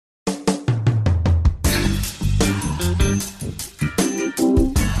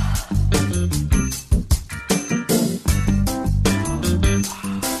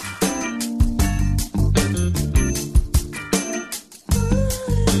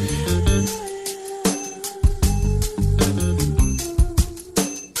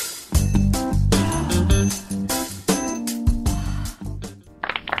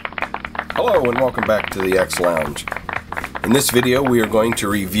Hello and welcome back to the X Lounge. In this video we are going to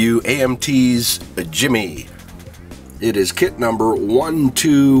review AMT's Jimmy. It is kit number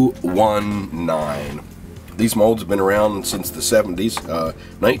 1219. These molds have been around since the 70s,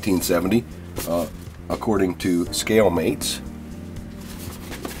 1970, according to scale mates.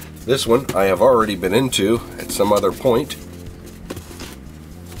 This one I have already been into at some other point,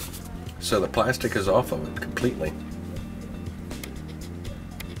 so the plastic is off of it completely.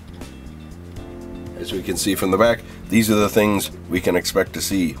 As we can see from the back, these are the things we can expect to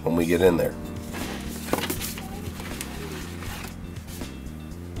see when we get in there.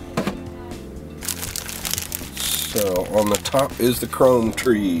 So on the top is the chrome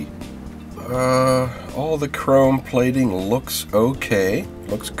tree. All the chrome plating looks okay,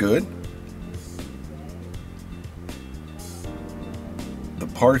 looks good. The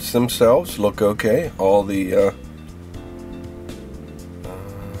parts themselves look okay. All the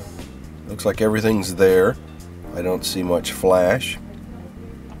looks like everything's there. I don't see much flash.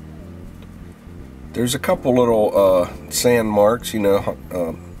 There's a couple little sand marks, you know,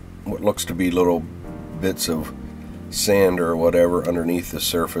 what looks to be little bits of sand or whatever underneath the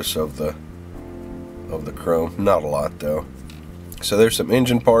surface of the chrome. Not a lot though. So there's some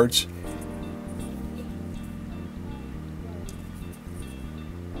engine parts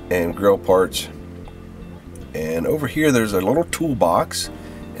and grill parts. And over here there's a little toolbox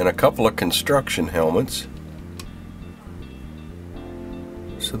and a couple of construction helmets.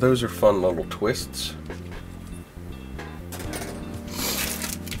 So those are fun little twists.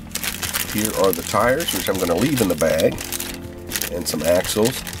 Here are the tires, which I'm going to leave in the bag, and some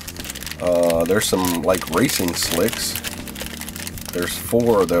axles. There's some like racing slicks. There's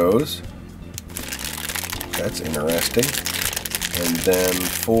 4 of those. That's interesting. And then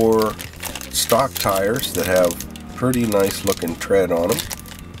 4 stock tires that have pretty nice looking tread on them.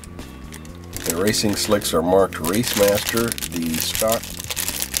 The racing slicks are marked Racemaster. The stock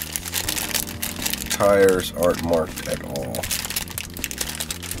tires aren't marked at all.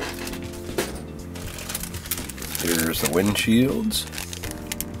 Here's the windshields.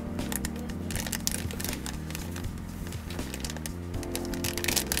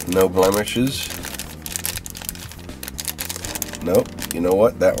 No blemishes. Nope. You know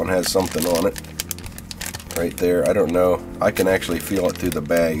what? That one has something on it. Right there. I don't know. I can actually feel it through the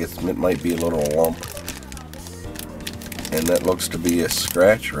bag. It might be a little lump. And that looks to be a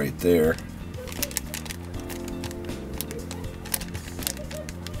scratch right there.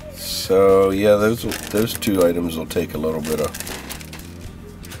 So yeah, those 2 items will take a little bit of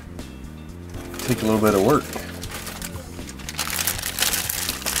work.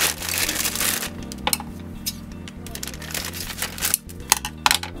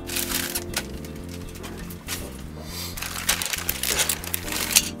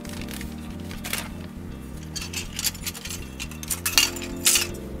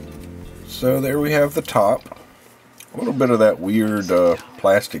 So there we have the top. A little bit of that weird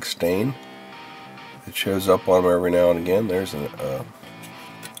plastic stain. It shows up on them every now and again. There's an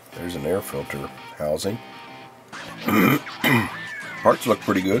air filter housing. Parts look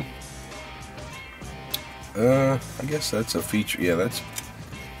pretty good. I guess that's a feature. Yeah, that's.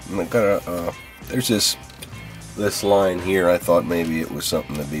 There's this line here. I thought maybe it was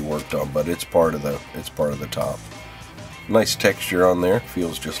something to be worked on, but it's part of the top. Nice texture on there.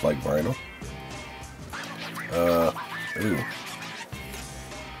 Feels just like vinyl. Ooh.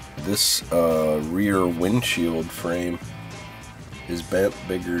 This rear windshield frame is bent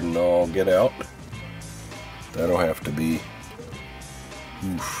bigger than all get out. That'll have to be.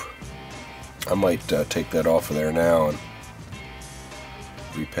 Oof. I might take that off of there now and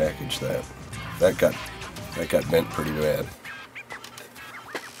repackage that. That got bent pretty bad.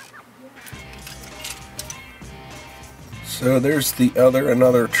 So there's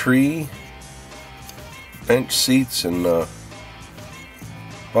another tree. Bench seats and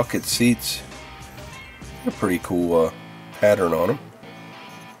bucket seats. A pretty cool pattern on them.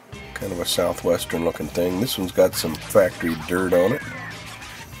 Kind of a southwestern looking thing. This one's got some factory dirt on it.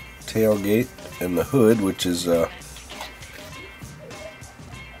 Tailgate and the hood, which is what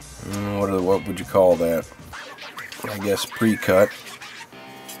would you call that? I guess pre-cut,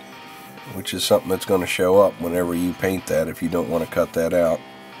 which is something that's going to show up whenever you paint that. If you don't want to cut that out,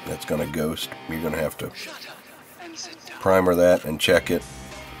 that's going to ghost. You're going to have to primer that and check it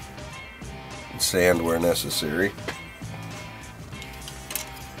and sand where necessary.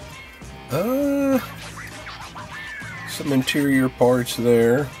 Some interior parts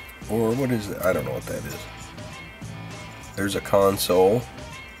there, or what is it? I don't know what that is. There's a console.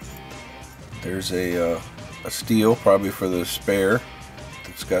 There's a steel, probably for the spare,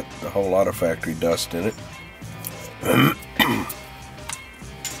 It's got a whole lot of factory dust in it.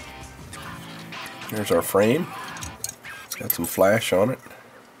 Here's our frame. It's got some flash on it.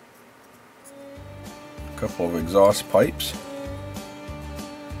 A couple of exhaust pipes.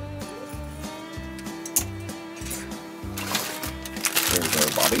 There's our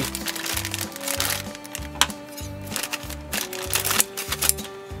body.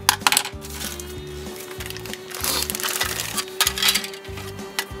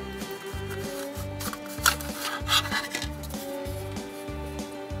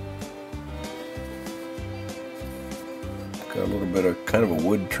 Got a little bit of kind of a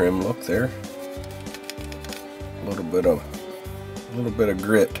wood trim look there. A little bit of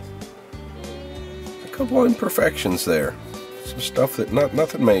grit. A couple of imperfections there. Some stuff that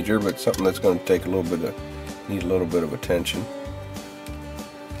nothing major, but something that's going to take need a little bit of attention.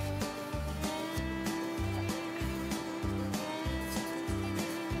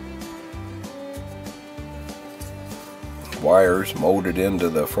 Wires molded into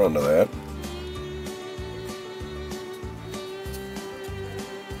the front of that.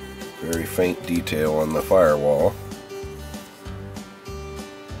 Very faint detail on the firewall.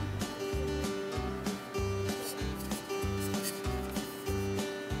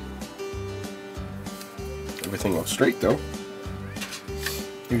 Everything looks straight though.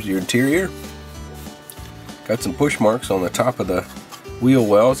 Here's your interior. Got some push marks on the top of the wheel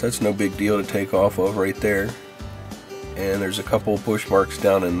wells. That's no big deal to take off of right there. And there's a couple of push marks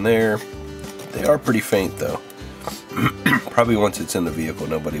down in there. They are pretty faint though. Probably once it's in the vehicle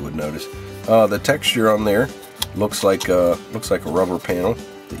nobody would notice. The texture on there looks like a rubber panel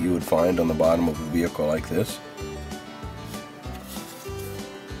that you would find on the bottom of a vehicle like this.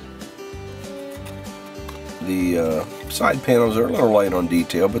 The side panels are a little light on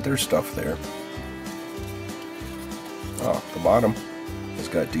detail, but there's stuff there. Oh, the bottom has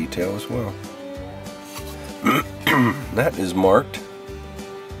got detail as well. That is marked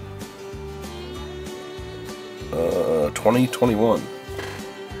 2021.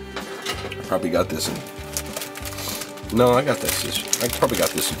 I probably got this in. No, I probably got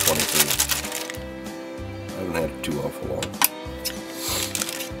this in 23. I haven't had it too awful long.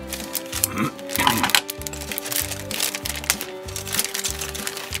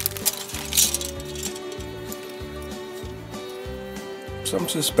 Some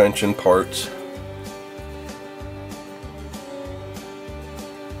suspension parts.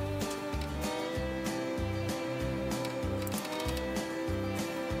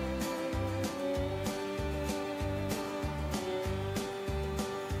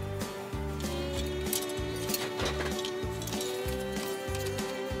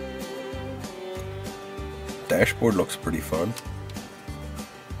 Dashboard looks pretty fun.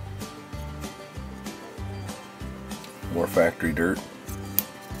 More factory dirt.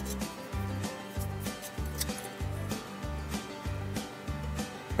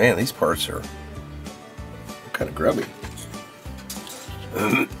 Man, these parts are kind of grubby.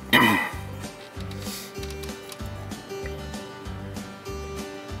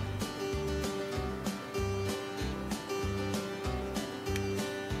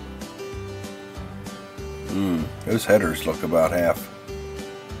 Those headers look about half.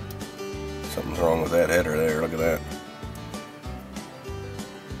 Something's wrong with that header there. Look at that.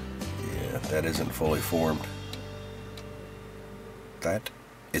 Yeah, that isn't fully formed. That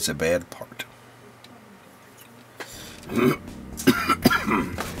is a bad part.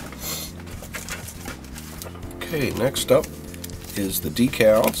 Okay, next up is the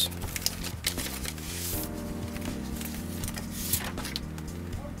decals.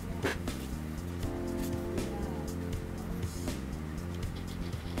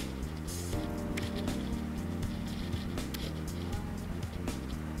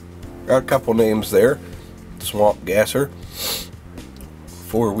 Got a couple names there. Swamp Gasser,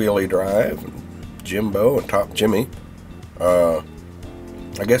 four-wheelie drive, Jimbo, and Top Jimmy. I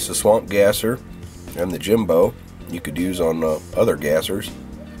guess the Swamp Gasser and the Jimbo you could use on other gassers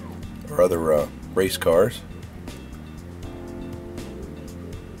or other race cars.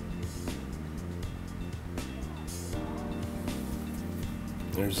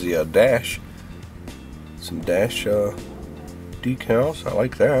 There's the dash. Some dash decals. I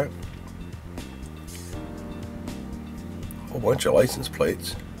like that. Whole bunch of license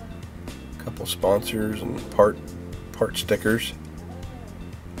plates, a couple sponsors and part stickers.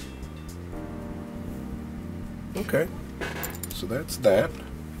 Okay, so that's that.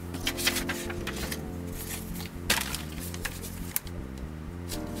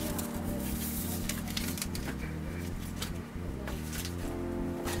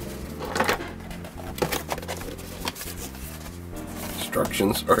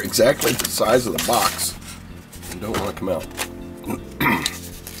 instructions are exactly the size of the box. You don't want to come out.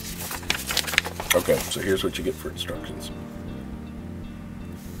 Okay, so here's what you get for instructions.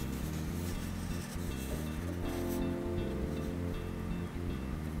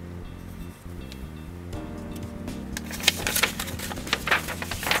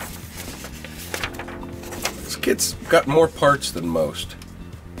 This kit's got more parts than most.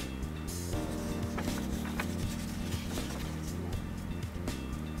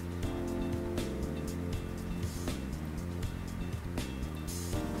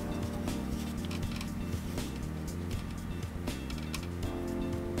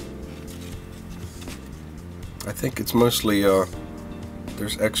 I think it's mostly,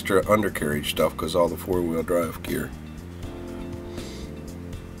 there's extra undercarriage stuff because all the four-wheel drive gear.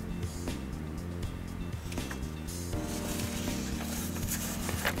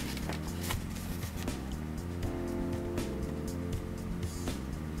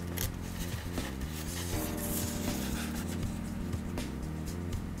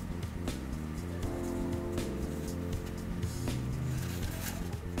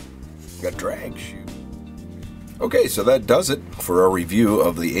 Got drag chute. Okay, so that does it for our review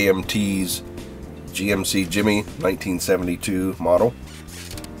of the AMT's GMC Jimmy 1972 model.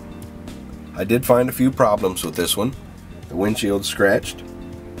 I did find a few problems with this one. The windshield's scratched,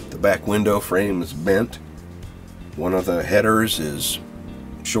 the back window frame is bent, one of the headers is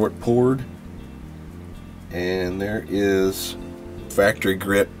short poured, and there is factory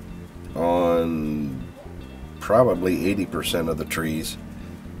grit on probably 80% of the trees.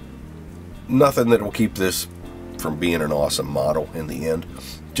 Nothing that will keep this from being an awesome model in the end.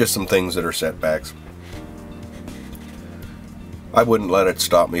 Just some things that are setbacks. I wouldn't let it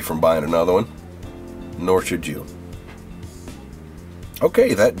stop me from buying another one, nor should you.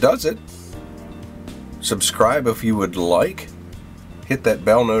 Okay, that does it. Subscribe if you would like. Hit that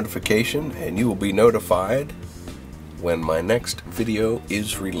bell notification and you will be notified when my next video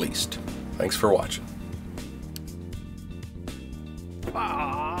is released. Thanks for watching.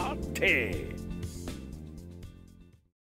 Party!